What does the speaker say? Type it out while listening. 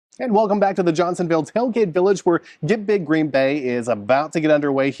And welcome back to the Johnsonville Tailgate Village, where Give Big Green Bay is about to get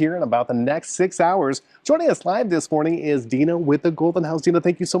underway here in about the next 6 hours. Joining us live this morning is Dina with the Golden House. Dina,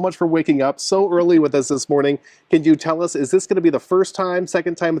 thank you so much for waking up so early with us this morning. Can you tell us, is this going to be the first time,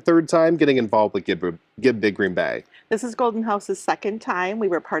 second time, third time getting involved with Give Big Green Bay? This is Golden House's second time. We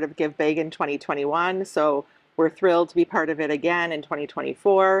were part of Give Big in 2021, so we're thrilled to be part of it again in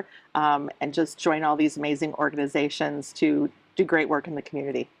 2024 and just join all these amazing organizations to do great work in the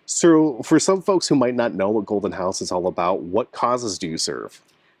community. So for some folks who might not know what Golden House is all about, what causes do you serve?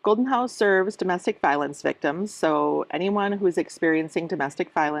 Golden House serves domestic violence victims, so anyone who's experiencing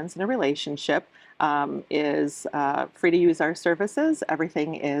domestic violence in a relationship is free to use our services.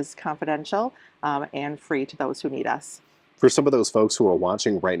 Everything is confidential and free to those who need us. For some of those folks who are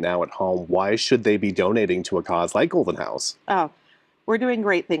watching right now at home, why should they be donating to a cause like Golden House? Oh, we're doing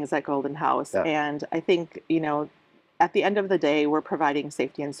great things at Golden House, Yeah. and I think, at the end of the day, we're providing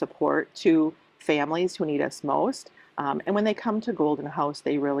safety and support to families who need us most. And when they come to Golden House,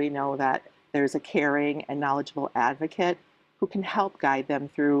 they really know that there's a caring and knowledgeable advocate who can help guide them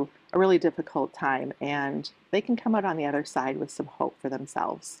through a really difficult time, and they can come out on the other side with some hope for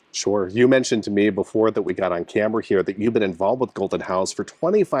themselves. Sure. You mentioned to me before that we got on camera here that you've been involved with Golden House for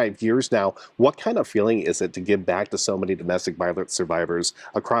 25 years now. What kind of feeling is it to give back to so many domestic violence survivors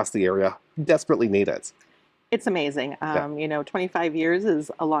across the area who desperately need it? It's amazing. Yeah. 25 years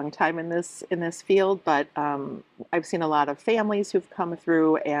is a long time in this field, but I've seen a lot of families who've come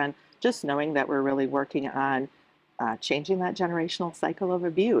through, and just knowing that we're really working on changing that generational cycle of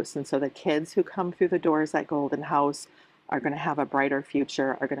abuse. And so the kids who come through the doors at Golden House are going to have a brighter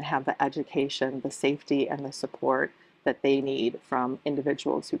future, are going to have the education, the safety, and the support that they need from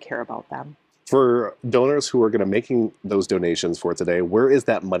individuals who care about them. For donors who are going to making those donations for today, where is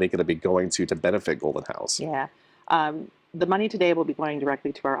that money going to be going to benefit Golden House? Yeah. The money today will be going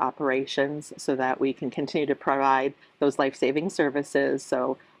directly to our operations so that we can continue to provide those life-saving services.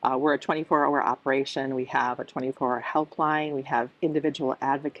 So we're a 24-hour operation. We have a 24-hour helpline. We have individual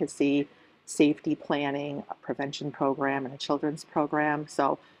advocacy, safety planning, a prevention program, and a children's program.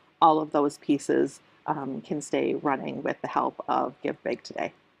 So all of those pieces can stay running with the help of Give Big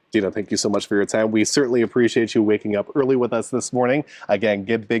today. Dina, thank you so much for your time. We certainly appreciate you waking up early with us this morning. Again,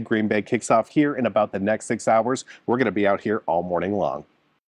 Give Big Green Bay kicks off here in about the next 6 hours. We're going to be out here all morning long.